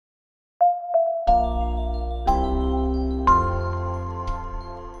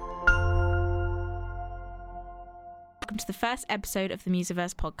the first episode of the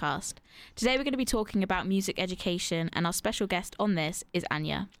Musiverse podcast. Today we're going to be talking about music education, and our special guest on this is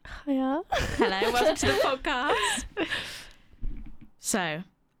Anya. Hiya. Hello, welcome to the podcast. So,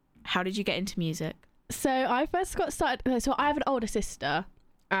 how did you get into music? So I first got started, so I have an older sister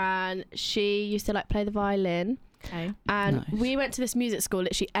and she used to like play the violin. Okay. And Nice. we went to this music school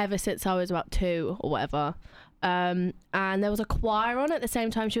literally ever since I was about 2 or whatever. And there was a choir on at the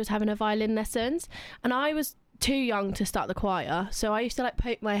same time she was having her violin lessons. And I was too young to start the choir. So I used to like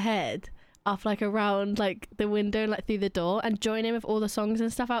poke my head up like around like the window and like through the door and join in with all the songs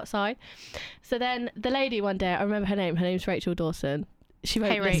and stuff outside. So then the lady one day, I remember her name's Rachel Dawson. She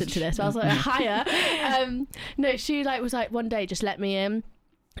won't listen to this. I was like, hiya. No, she like was like one day just let me in.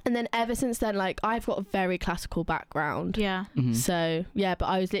 And then ever since then, like I've got a very classical background. Yeah. Mhm. So yeah, but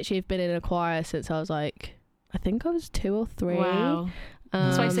I was literally been in a choir since I was like, I think I was 2 or 3. Wow.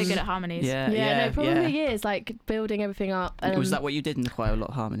 That's why you're so good at harmonies. No, probably years, like building everything up. Was that what you did in the choir, a lot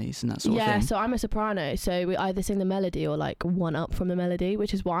of harmonies and that sort of thing? Yeah, so I'm a soprano, so we either sing the melody or like one up from the melody,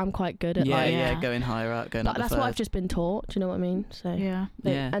 which is what I'm quite good at. Yeah. Going higher up, going But up the that's third. what I've just been taught. Do you know what I mean? So Yeah.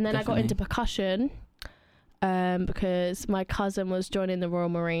 and then I got definitely. into percussion because my cousin was joining the Royal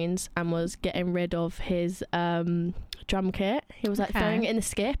Marines and was getting rid of his drum kit. He was like Okay. throwing it in the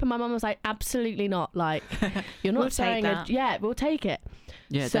skip, and my mum was like, absolutely not, like you're not We'll take throwing that. it. Yeah, we'll take it.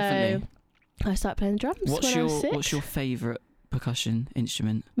 Yeah, So definitely. I started playing the drums when I was 6. What's your favourite percussion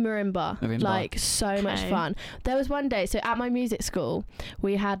instrument? Marimba. Like so much Okay. fun. There was one day, so at my music school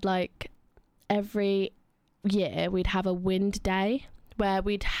we had like every year we'd have a wind day where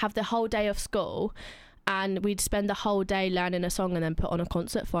we'd have the whole day of school and we'd spend the whole day learning a song and then put on a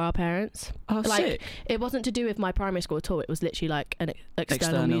concert for our parents. Oh, Like, sick. It wasn't to do with my primary school at all. It was literally like an external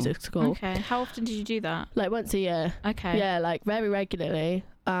External. music school. Okay. How often did you do that? Like once a year. Okay. Yeah, like very regularly.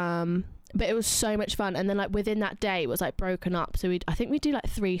 But it was so much fun. And then like within that day it was like broken up. So I think we'd do like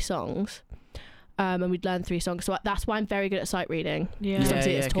 3 songs. And we'd learn 3 songs. So that's why I'm very good at sight reading. Yeah. Because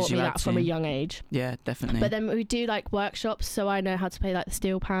obviously Yeah, it's 'cause taught me you had that from a to. young age. Yeah, definitely. But then we do like workshops, so I know how to play like the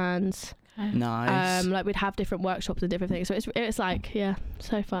steel pans. Okay. Nice. Like we'd have different workshops and different things. So it's like, yeah,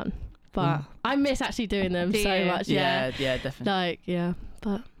 so fun. But I miss actually doing them Do so you? much. Yeah. yeah, definitely. Like, yeah.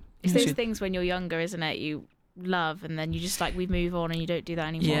 But It's Yeah. those Should- things when you're younger, isn't it? You love, and then you just like we move on and you don't do that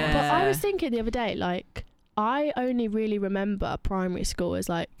anymore. Yeah. But I was thinking the other day, like, I only really remember primary school as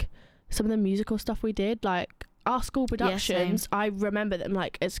like some of the musical stuff we did, like our school productions. I remember them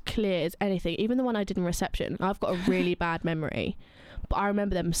like as clear as anything. Even the one I did in reception, I've got a really bad memory, but I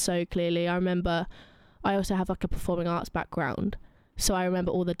remember them so clearly. I also have like a performing arts background, so I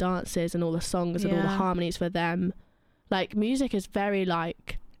remember all the dances and all the songs and all the Yeah. harmonies for them. Like music is very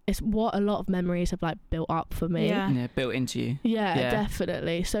like, it's what a lot of memories have like built up for me. Yeah. Yeah, built into you. Yeah, Yeah.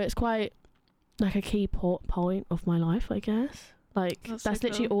 definitely. So it's quite like a key point of my life, I guess. Like That's that's so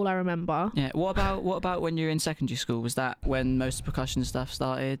literally cool. all I remember. Yeah. What about when you're in secondary school? Was that when most percussion stuff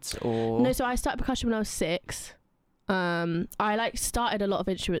started, or? No, so I started percussion when I was 6. I like started a lot of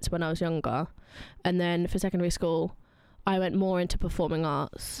instruments when I was younger, and then for secondary school, I went more into performing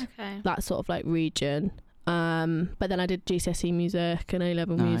arts, Okay. that sort of like region. But then I did GCSE music and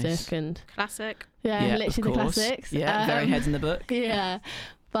A-level Nice. music, and Classic. yeah, Yeah, of literally the course. classics. Yeah, very heads in the book. Yeah,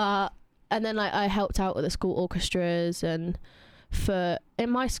 and then like I helped out with the school orchestras, and in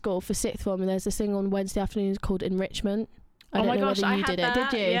my school for 6th form there's this thing on Wednesday afternoons called enrichment. I Oh don't my know gosh, whether I you had did that.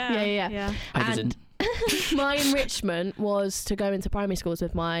 it, did you? Yeah. I And- didn't. My enrichment was to go into primary schools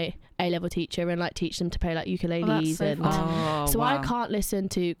with my A-level teacher and like teach them to play like ukuleles so and fun. Oh, so wow. I can't listen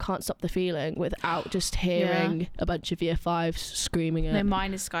to Can't Stop the Feeling without just hearing a bunch of year 5s screaming it. No,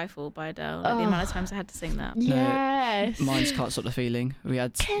 mine is Skyfall by Adele. Like, the amount of times I had to sing that. Yes. Mine's Can't Stop the Feeling. We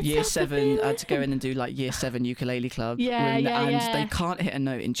had Can't year Stop the 7. I had to go Feeling. in and do like year 7 ukulele club. Yeah, and yeah. they can't hit a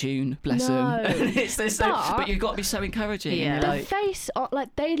note in tune. Bless No. them. But But- you've got to be so encouraging. Yeah. And The you're like, face,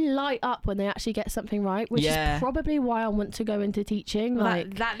 like they light up when they actually get something right, which Yeah. is probably why I want to go into teaching. Well,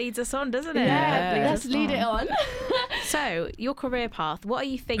 Like, that leads us on, doesn't it? yeah, Yeah. let's lead it on. So, your career path, what are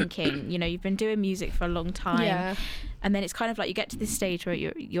you thinking? You know, you've been doing music for a long time. Yeah, And then it's kind of like you get to this stage where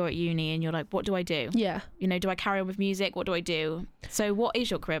you're at uni and you're like, what do I do? yeah. You know, do I carry on with music? What do I do? So what is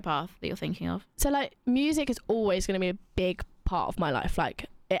your career path that you're thinking of? So like, music is always going to be a big part of my life. Like,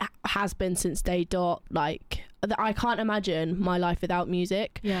 it has been since day dot. Like, I can't imagine my life without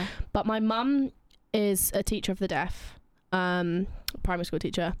music. Yeah. But my mum is a teacher of the deaf, primary school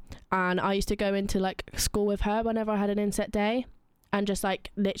teacher, and I used to go into like school with her whenever I had an inset day, and just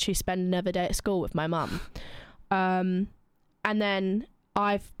like literally spend another day at school with my mum. And then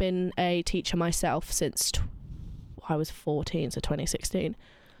I've been a teacher myself since I was 14, so 2016.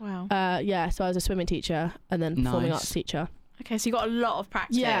 Wow. So I was a swimming teacher and then performing arts teacher. Okay, so you got a lot of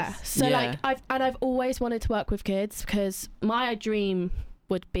practice. Yeah. So like I've always wanted to work with kids because my dream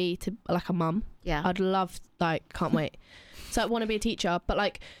would be to like a mum. Yeah. I'd love, like, can't wait. So I want to be a teacher, but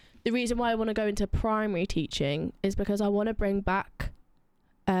like the reason why I want to go into primary teaching is because I want to bring back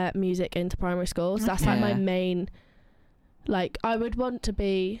music into primary schools. That's like my main, like, I would want to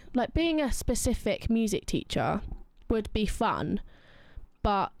be like, being a specific music teacher would be fun,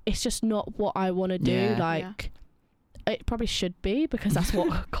 but it's just not what I want to do. It probably should be because that's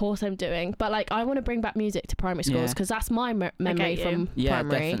what course I'm doing, but like I want to bring back music to primary schools because that's my memory from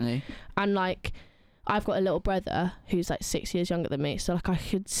primary. Definitely. And like I've got a little brother who's like 6 years younger than me, so like I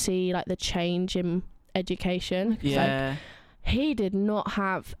could see like the change in education. Like, he did not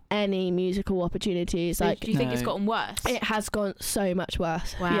have any musical opportunities. So like, do you think it's gotten worse? It has gone so much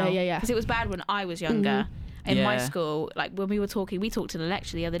worse. Wow. Yeah. Because it was bad when I was younger. In my school, like when we talked in a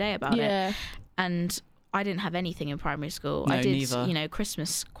lecture the other day about it, and I didn't have anything in primary school. No, I did, neither.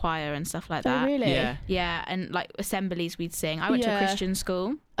 Christmas choir and stuff like that. Oh, really? Yeah, and like assemblies we'd sing. I went to a Christian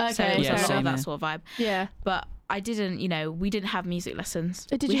school, so it was a lot of that sort of vibe. Yeah. But I didn't, we didn't have music lessons.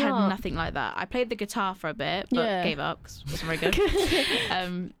 We had nothing like that. I played the guitar for a bit, but gave up because it wasn't very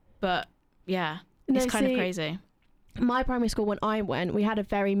good. But yeah, it's kind of crazy. My primary school, when I went, we had a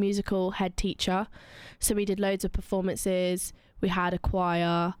very musical head teacher. So we did loads of performances. We had a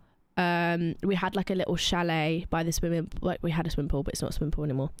choir. We had like a little chalet by the swimming, like we had a swimming pool, but it's not a swimming pool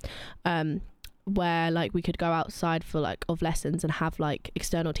anymore. Where like we could go outside for like of lessons and have like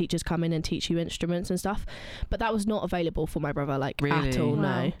external teachers come in and teach you instruments and stuff. But that was not available for my brother, like at all.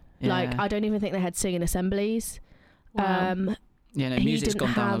 Wow. No, like I don't even think they had singing assemblies. Wow. Music's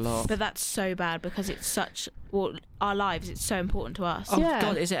gone down a lot. But that's so bad because it's our lives, it's so important to us. Oh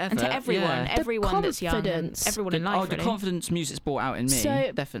God, is it ever? And to everyone that's young, and everyone in life. The confidence music's brought out in me,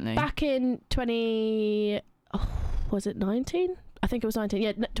 so definitely. Back in 2019? I think it was 19.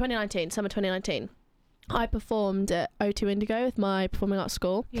 Yeah, 2019, summer 2019. I performed at O2 Indigo with my performing arts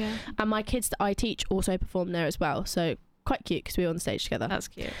school. Yeah. And my kids that I teach also performed there as well. So quite cute because we were on stage together. That's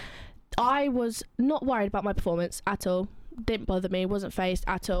cute. I was not worried about my performance at all. Didn't bother me, wasn't phased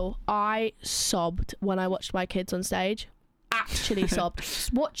at all. I sobbed when I watched my kids on stage. Actually sobbed.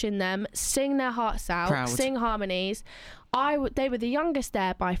 Just watching them sing their hearts out, sing harmonies. They were the youngest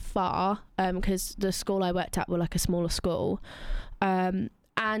there by far, because the school I worked at were like a smaller school. And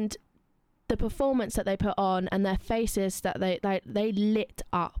the performance that they put on and their faces that they lit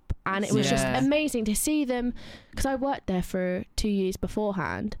up. And it was just amazing to see them, because I worked there for 2 years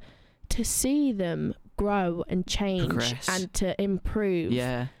beforehand, to see them grow and change and to improve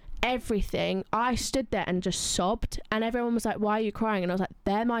everything. I stood there and just sobbed, and everyone was like, why are you crying? And I was like,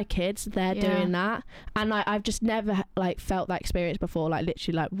 they're my kids, they're doing that. And like I've just never like felt that experience before, like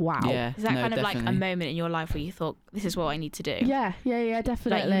literally like wow. Is that kind of like a moment in your life where you thought, this is what I need to do? Yeah,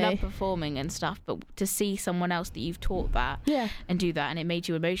 definitely. Like you love performing and stuff, but to see someone else that you've taught that and do that, and it made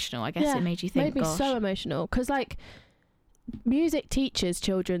you emotional. I guess it made you think, made me so emotional, because like music teaches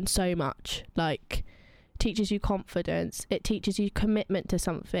children so much. Like teaches you confidence, it teaches you commitment to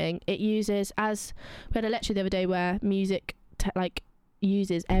something. It uses, as we had a lecture the other day where music like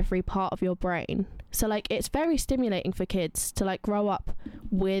uses every part of your brain, so like it's very stimulating for kids to like grow up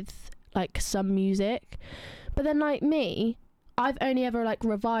with like some music. But then like me, I've only ever like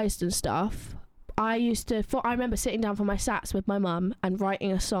revised and stuff. I remember sitting down for my SATs with my mum and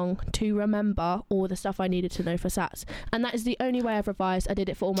writing a song to remember all the stuff I needed to know for SATs. And that is the only way I've revised. I did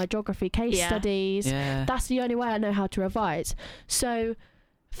it for all my geography case studies. Yeah. That's the only way I know how to revise. So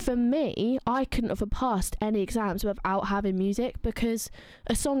for me, I couldn't have passed any exams without having music, because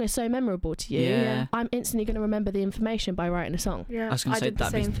a song is so memorable to you. Yeah. I'm instantly going to remember the information by writing a song. Yeah. I was going to say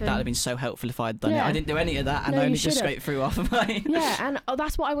that'd have been so helpful if I'd done it. I didn't do any of that, and I only just scraped through off of mine. Yeah, and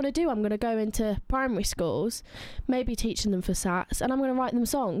that's what I want to do. I'm going to go into primary schools, maybe teaching them for SATs, and I'm going to write them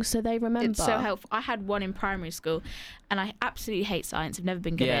songs so they remember. It's so helpful. I had one in primary school, and I absolutely hate science. I've never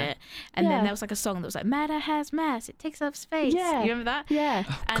been good at it. And then there was like a song that was like, matter has mass, it takes up space. Yeah. You remember that? Yeah.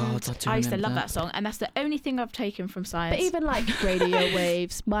 Oh, and God, I used to love that song, and that's the only thing I've taken from science. But even like radio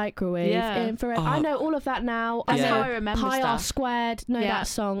waves, microwave, infrared, I know all of that now. That's how I remember Pi stuff. R squared, know that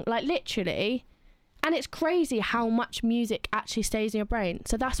song, like literally. And it's crazy how much music actually stays in your brain.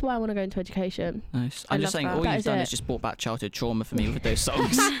 So that's why I want to go into education. Nice. I'm just saying, all you've done is just brought back childhood trauma for me with those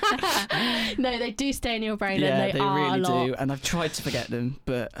songs. No, they do stay in your brain, and they are really a lot. do. And I've tried to forget them,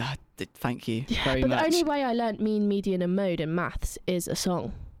 but thank you very much. But the only way I learnt mean, median and mode in maths is a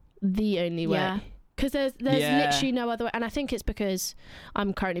song. The only way. Because there's literally no other way. And I think it's because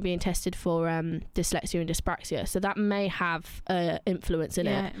I'm currently being tested for dyslexia and dyspraxia, so that may have influence in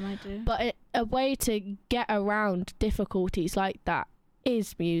it. Yeah, it might do. But a way to get around difficulties like that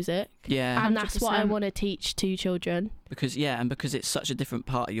is music. Yeah. And that's what I 100%. want to teach to children. Because it's such a different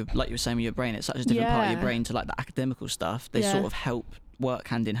part of your, like you were saying with your brain, it's such a different part of your brain to like the academical stuff. They sort of help work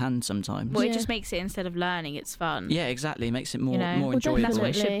hand in hand sometimes. Well, it just makes it, instead of learning, it's fun. Yeah, exactly. It makes it more Well, enjoyable. That's what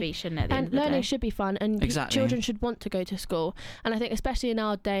it Definitely. should be, shouldn't it? At the end And of the learning day. should be fun, and children should want to go to school. And I think especially in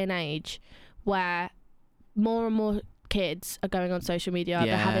our day and age where more and more kids are going on social media,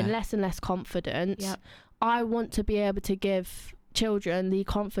 they're having less and less confidence. Yep. I want to be able to give children the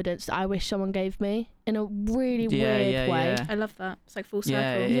confidence that I wish someone gave me in a really weird way. I love that. It's like full circle.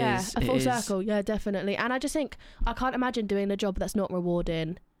 Yeah, it is. A full circle. Yeah, definitely. And I just think I can't imagine doing a job that's not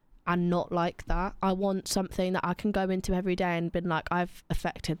rewarding and not like that. I want something that I can go into every day and been like, I've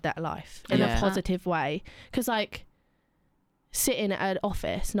affected their life in a positive way. Because like sitting at an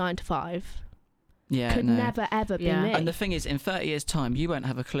office 9 to 5 could never ever be me. And the thing is, in 30 years time you won't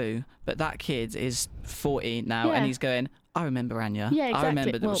have a clue, but that kid is 40 now and he's going, I remember Anya. Yeah, exactly. I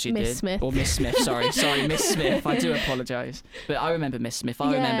remember what she Miss did. Smith. Or Miss Smith, sorry, Miss Smith. I do apologise. But I remember Miss Smith.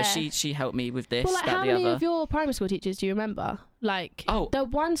 I remember she helped me with this, well, like, that, how the many other. of your primary school teachers do you remember? Like, the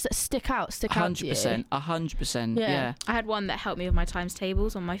ones that stick out to you. 100%. Yeah. I had one that helped me with my times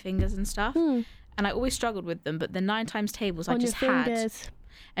tables on my fingers and stuff. And I always struggled with them, but the 9 times tables I just had.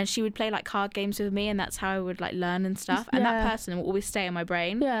 And she would play like card games with me, and that's how I would like learn and stuff. And that person will always stay in my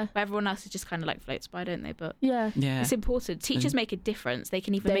brain. Yeah. But everyone else is just kind of like floats by, don't they? But it's important. Teachers make a difference. They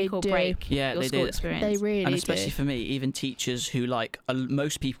can either make or break your school experience. They really do. And especially for me, even teachers who like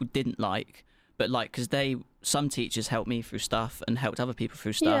most people didn't like, but like because some teachers helped me through stuff and helped other people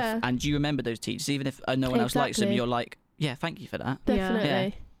through stuff. And you remember those teachers, even if no one else likes them. You're like, yeah, thank you for that. Definitely. Yeah.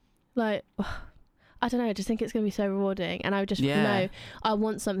 Like. I don't know, I just think it's going to be so rewarding, and I just know I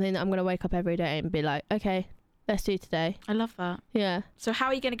want something that I'm going to wake up every day and be like, okay, let's do today. I love that. Yeah. So how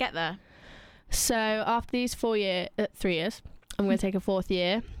are you going to get there? So after these 3 years, I'm going to take a 4th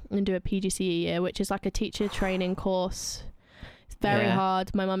year and do a PGCE year, which is like a teacher training course. It's very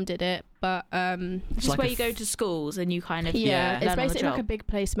hard. My mum did it, but it's like where you go to schools and you kind of it's basically like a big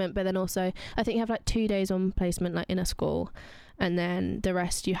placement, but then also I think you have like 2 days on placement like in a school. And then the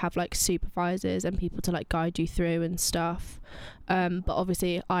rest you have like supervisors and people to like guide you through and stuff. But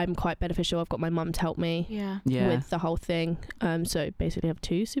obviously I'm quite beneficial. I've got my mum to help me with the whole thing. So basically I have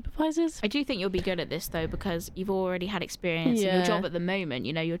 2 supervisors. I do think you'll be good at this though, because you've already had experience in your job at the moment.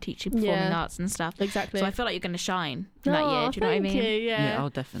 You know, you're teaching performing arts and stuff. Exactly. So I feel like you're going to shine in that year. Do you know what I mean? You, yeah. Oh,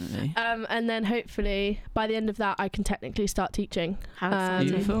 definitely. And then hopefully by the end of that I can technically start teaching. How exciting.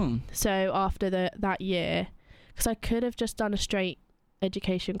 Beautiful. So after that year, because I could have just done a straight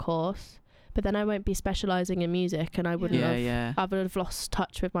education course, but then I won't be specialising in music, and I wouldn't have. I would have lost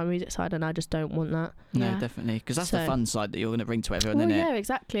touch with my music side, and I just don't want that. No, definitely, because that's the fun side that you're going to bring to everyone. Well, yeah,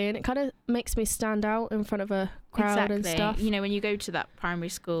 exactly, and it kind of makes me stand out in front of a crowd and stuff. You know, when you go to that primary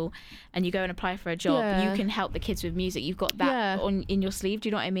school and you go and apply for a job, you can help the kids with music. You've got that in your sleeve. Do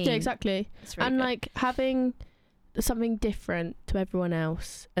you know what I mean? Yeah, exactly. Really and good. like having something different to everyone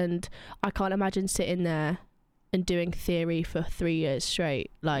else, and I can't imagine sitting there and doing theory for 3 years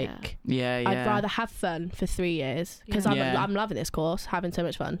straight. Like, I'd rather have fun for 3 years, because I'm loving this course, having so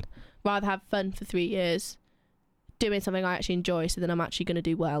much fun. Rather have fun for 3 years, doing something I actually enjoy, so then I'm actually going to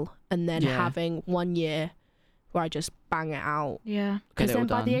do well, and then having 1 year where I just bang it out. Yeah. Because then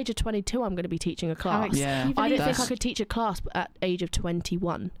by the age of 22, I'm going to be teaching a class. I didn't think I could teach a class at age of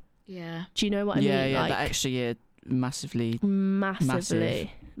 21. Yeah. Do you know what I mean? Yeah, like, that extra year massively. Massive.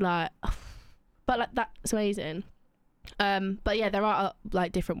 Like, but like that's amazing. But yeah, there are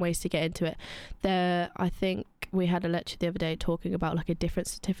like different ways to get into it. I think we had a lecture the other day talking about like a different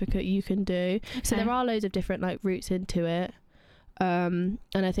certificate you can do. Okay. So there are loads of different like routes into it. And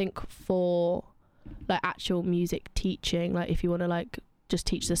I think for like actual music teaching, like if you want to like just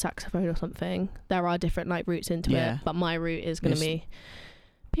teach the saxophone or something, there are different like routes into it. But my route is going to be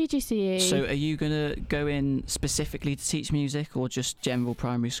PGCE. So are you going to go in specifically to teach music, or just general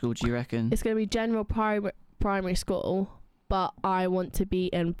primary school, do you reckon? It's going to be general primary school, but I want to be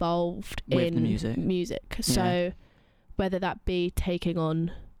involved with in the music. So whether that be taking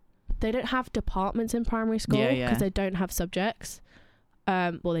on, they don't have departments in primary school because they don't have subjects.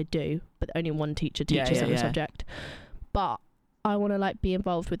 Well, they do, but only one teacher teaches every subject. But I want to like be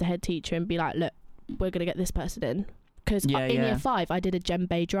involved with the head teacher and be like, look, we're going to get this person in. Because in year 5, I did a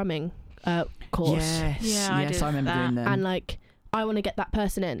djembe drumming course. Yes, I remember doing that. And like, I want to get that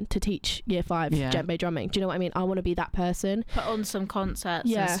person in to teach year 5 djembe drumming. Do you know what I mean? I want to be that person. Put on some concerts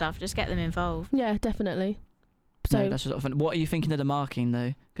and stuff. Just get them involved. Yeah, definitely. So no, that's sort of fun. What are you thinking of the marking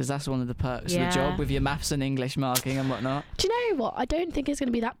though? Because that's one of the perks of the job with your maths and English marking and whatnot. Do you know what? I don't think it's going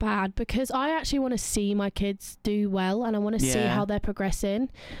to be that bad because I actually want to see my kids do well and I want to see how they're progressing.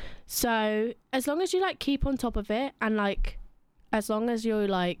 So as long as you like keep on top of it and like as long as you're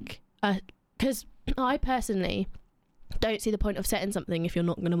like, because I personally don't see the point of setting something if you're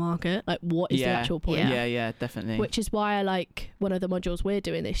not going to mark it. Like, what is the actual point? Yeah, definitely. Which is why I like one of the modules we're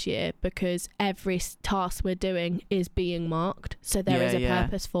doing this year, because every task we're doing is being marked, so there is a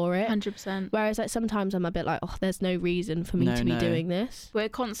purpose for it. 100%. Whereas like sometimes I'm a bit like, oh, there's no reason for me to be doing this. We're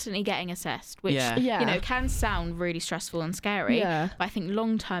constantly getting assessed, which you know can sound really stressful and scary. But I think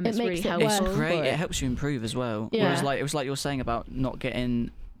long term it's really helpful. It's great. It helps you improve as well. Whereas like it was like you were saying about not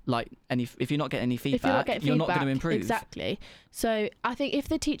getting like if you're not getting any feedback, you're not going to improve. Exactly. So I think if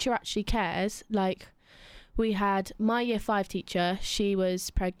the teacher actually cares, like we had my year 5 teacher, she was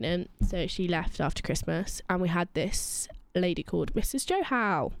pregnant, so she left after Christmas, and we had this lady called Mrs. Jo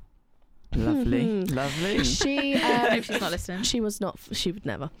Howe. Lovely. Lovely. She I hope she's not listening. She was not. She would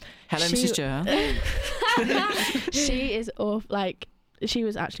never. Hello, Mrs. Jo. She is awful. Like she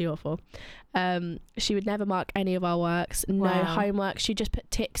was actually awful. She would never mark any of our works, no homework. She just put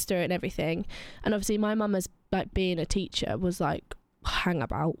ticks through it and everything. And obviously my mum, as like being a teacher, was like, hang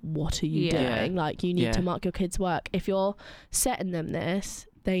about, what are you doing? Like, you need to mark your kids' work. If you're setting them this,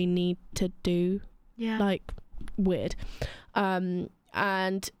 they need to do like weird. And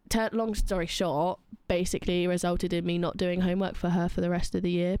long story short, basically resulted in me not doing homework for her for the rest of the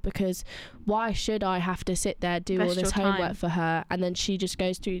year, because why should I have to sit there, do all this homework for her, and then she just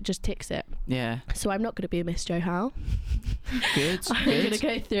goes through, just ticks it. Yeah. So I'm not going to be a Miss Jo Howe. Good. I'm going to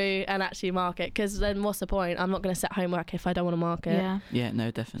go through and actually mark it, because then what's the point? I'm not going to set homework if I don't want to mark it. Yeah,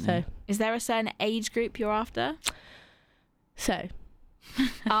 no, definitely. So, is there a certain age group you're after? So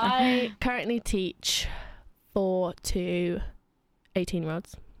I currently teach 4 to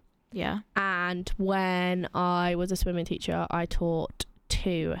 18-year-olds. Yeah. And when I was a swimming teacher, I taught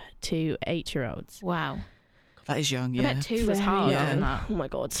 2 to 8-year-olds. Wow. That is young, yeah. I bet 2 was hard. Oh my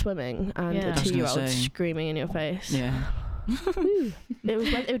God, swimming and a 2-year-old screaming in your face. Yeah. It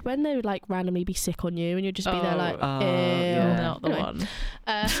was when they would like randomly be sick on you and you'd just be there like, not the one.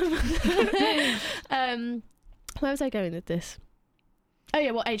 Where was I going with this? Oh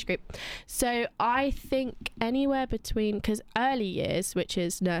yeah, what age group? So I think anywhere between, because early years, which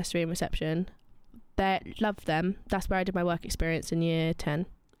is nursery and reception, they love them. That's where I did my work experience in year 10,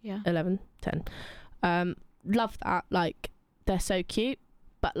 11, 10. Love that. Like, they're so cute,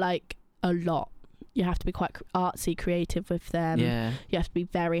 but like a lot. You have to be quite artsy, creative with them. Yeah. You have to be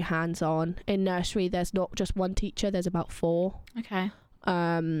very hands-on. In nursery, there's not just one teacher. There's about 4. Okay.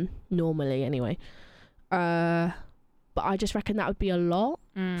 Normally, anyway. But I just reckon that would be a lot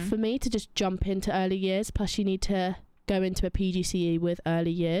for me to just jump into early years. Plus, you need to go into a PGCE with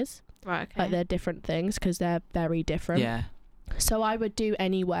early years. Right, okay. Like, they're different things because they're very different. Yeah. So I would do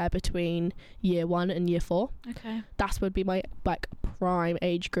anywhere between year 1 and year 4. Okay. That would be my like prime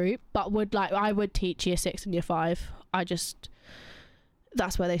age group. But I would teach year 6 and year 5.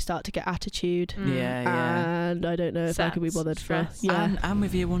 That's where they start to get attitude. And I don't know if I could be bothered stress. for. Yeah. And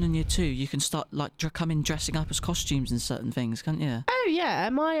with year 1 and year 2, you can start like come in dressing up as costumes in certain things, can't you? Oh yeah,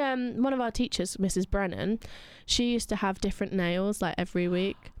 my one of our teachers, Mrs. Brennan, she used to have different nails like every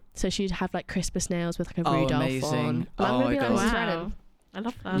week. So she'd have like Christmas nails with like a Rudolph on. Oh, I'm gonna be like Mrs. Wow. Brennan. I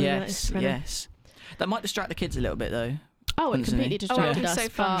love that. Yes. That might distract the kids a little bit though. Oh, it completely distracted us. So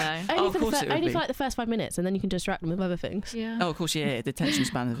fun though. Only for like the first 5 minutes, and then you can distract them with other things. Yeah. Oh, of course, yeah. The attention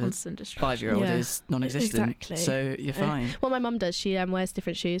span of a 5-year-old is non-existent. Exactly. So you're fine. Well, my mum does. She wears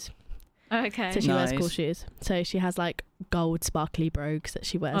different shoes. Okay. So she wears cool shoes. So she has like gold sparkly brogues that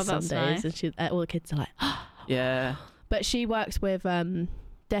she wears some days, nice. and she all the kids are like, yeah. But she works with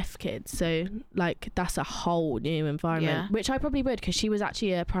deaf kids, so like that's a whole new environment, which I probably would, because she was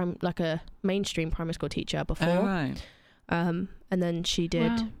actually a mainstream primary school teacher before. Oh, right. And then she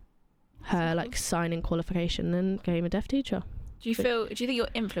did her like signing qualification and became a deaf teacher. Do you think you're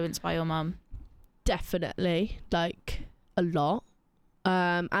influenced by your mum? Definitely, like a lot.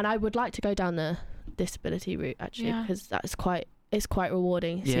 And I would like to go down the disability route actually, because it's quite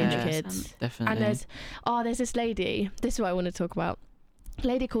rewarding seeing the kids. Definitely. And there's this lady. This is what I want to talk about. A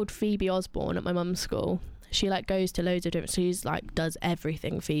lady called Phoebe Osborne at my mum's school. She like goes to loads of different. She's like does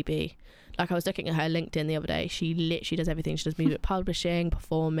everything. Phoebe. Like, I was looking at her LinkedIn the other day. She literally does everything. She does music publishing,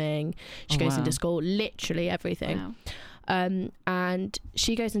 performing. She goes into school, literally everything. Wow. And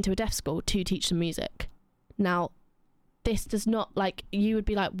she goes into a deaf school to teach them music. Now, this does not, like, you would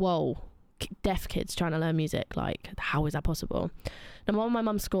be like, whoa, deaf kids trying to learn music, like, how is that possible? Now, my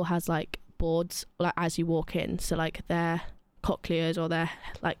mum's school has like boards, like, as you walk in, so like their cochlears or their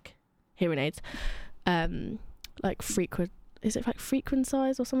like hearing aids, like frequent, is it like frequent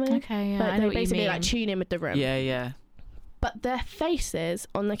size or something? Okay, yeah, like, I know they what basically you mean. like tune in with the room. Yeah. But their faces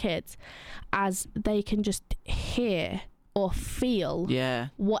on the kids, as they can just hear or feel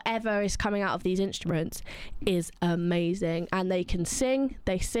whatever is coming out of these instruments, is amazing. And they can sing.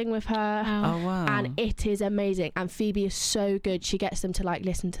 They sing with her. Oh wow. And it is amazing. And Phoebe is so good. She gets them to like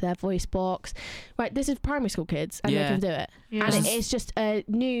listen to their voice box. Right, this is primary school kids, and they can do it. Yeah. And it is just a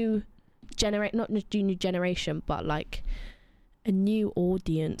new not new generation, but like a new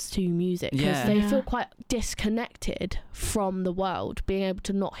audience to music, because they feel quite disconnected from the world, being able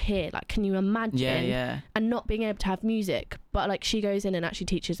to not hear, like, can you imagine and not being able to have music, but like she goes in and actually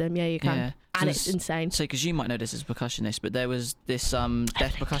teaches them you can and it's insane. So because you might know this as a percussionist, but there was this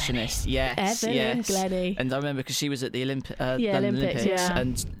deaf percussionist Evelyn Glennie, and I remember because she was at the Olympics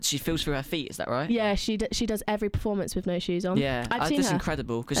and she feels through her feet, is that right? Yeah, she does every performance with no shoes on. I've seen her.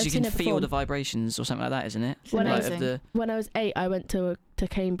 Incredible, because you can feel the vibrations or something like that, isn't it? When I was 8, I went to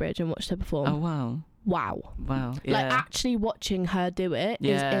Cambridge and watched her perform. Oh wow, yeah. Like, actually watching her do it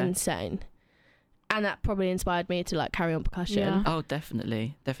is insane. And that probably inspired me to like carry on percussion. Yeah. Oh,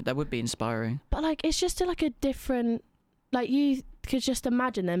 definitely. That would be inspiring. But like, it's just like a different, like, you could just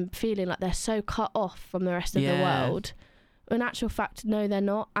imagine them feeling like they're so cut off from the rest of the world. In actual fact, no, they're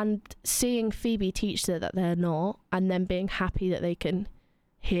not. And seeing Phoebe teach them that they're not, and then being happy that they can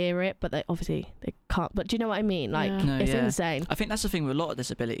hear it, but they can't. But do you know what I mean? Like, it's insane. I think that's the thing with a lot of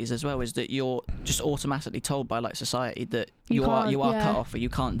disabilities as well, is that you're just automatically told by like society that you are cut off, or you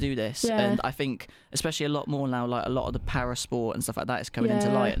can't do this. And I think especially a lot more now, like a lot of the para sport and stuff like that is coming into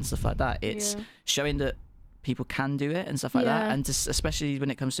light and stuff like that. It's showing that people can do it and stuff like that, and just, especially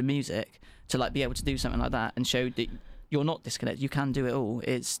when it comes to music, to like be able to do something like that and show that you're not disconnected, you can do it all.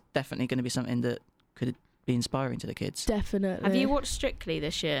 It's definitely going to be something that could be inspiring to the kids. Definitely. Have you watched Strictly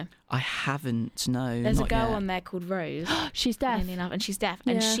this year? I haven't, no. There's a girl yet on there called Rose. She's deaf. And she's deaf.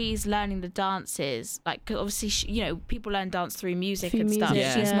 And she's learning the dances. Like, 'cause obviously, people learn dance through music and stuff.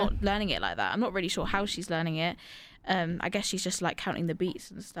 Yeah. She's not learning it like that. I'm not really sure how she's learning it. I guess she's just like counting the beats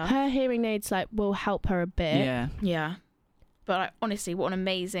and stuff. Her hearing aids like will help her a bit. Yeah. But like, honestly, what an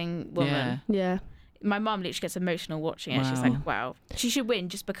amazing woman. Yeah. My mum literally gets emotional watching it. Wow. She's like, wow, she should win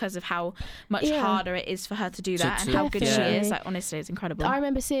just because of how much harder it is for her to do that, and how good she is. Like, honestly, it's incredible. I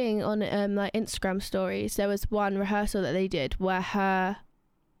remember seeing on like Instagram stories, there was one rehearsal that they did where her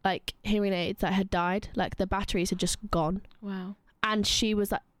like hearing aids that had died, like the batteries had just gone. Wow. And she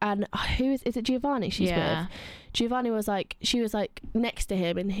was like, and who is it Giovanni she's with? Giovanni was like, she was like next to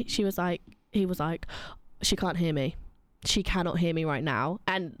him, and he was like, she can't hear me. She cannot hear me right now.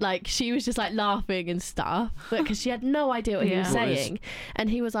 And like, she was just like laughing and stuff because she had no idea what he was saying. And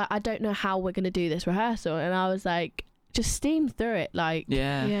he was like, I don't know how we're going to do this rehearsal. And I was like, just steam through it. Like,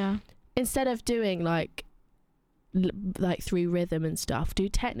 instead of doing like through rhythm and stuff, do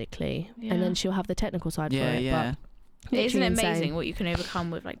technically, and then she'll have the technical side for it. But isn't it amazing what you can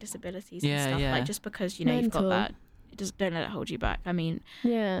overcome with like disabilities and stuff? Like, just because you've got that, don't let it hold you back. I mean,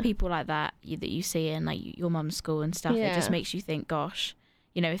 people like that you see in like your mum's school and stuff, it just makes you think, gosh,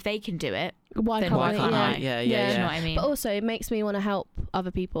 if they can do it, why can't I? Yeah. You know what I mean? But also, it makes me want to help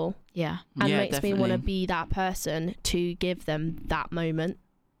other people. And makes definitely. me want to be that person to give them that moment.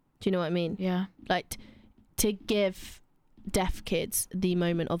 Do you know what I mean? Yeah. Like, to give deaf kids the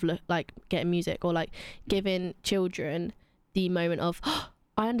moment of like getting music, or like giving children the moment of, oh,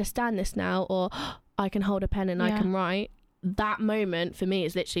 I understand this now, or I can hold a pen and I can write. That moment for me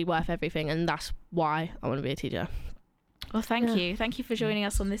is literally worth everything, and that's why I want to be a teacher. Well, thank you for joining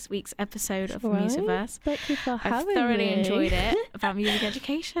us on this week's episode of Musiverse. Thank you for having me. I've thoroughly enjoyed it about music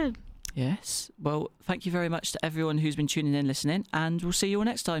education. Yes. Well, thank you very much to everyone who's been tuning in, listening, and we'll see you all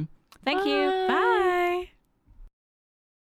next time. Thank you. Bye.